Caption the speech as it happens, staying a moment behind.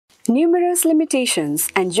Numerous limitations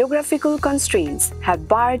and geographical constraints have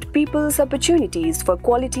barred people's opportunities for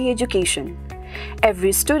quality education.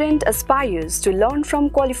 Every student aspires to learn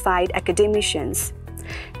from qualified academicians.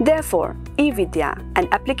 Therefore, eVidya, an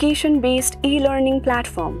application-based e-learning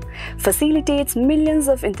platform, facilitates millions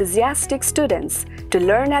of enthusiastic students to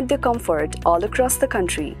learn at their comfort all across the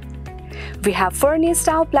country. We have furnished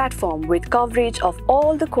our platform with coverage of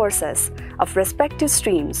all the courses of respective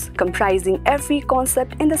streams comprising every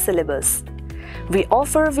concept in the syllabus. We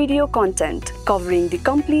offer video content covering the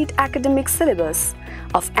complete academic syllabus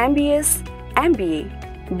of MBS, MBA,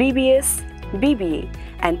 BBS, BBA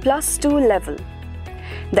and +2 level.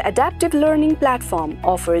 The adaptive learning platform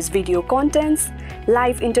offers video contents,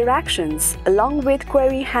 live interactions along with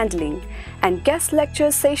query handling and guest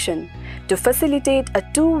lecture session to facilitate a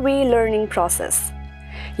two-way learning process.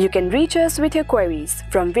 You can reach us with your queries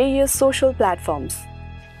from various social platforms.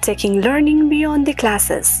 Taking learning beyond the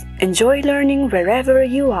classes. Enjoy learning wherever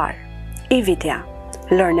you are. eVidya.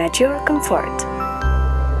 Learn at your comfort.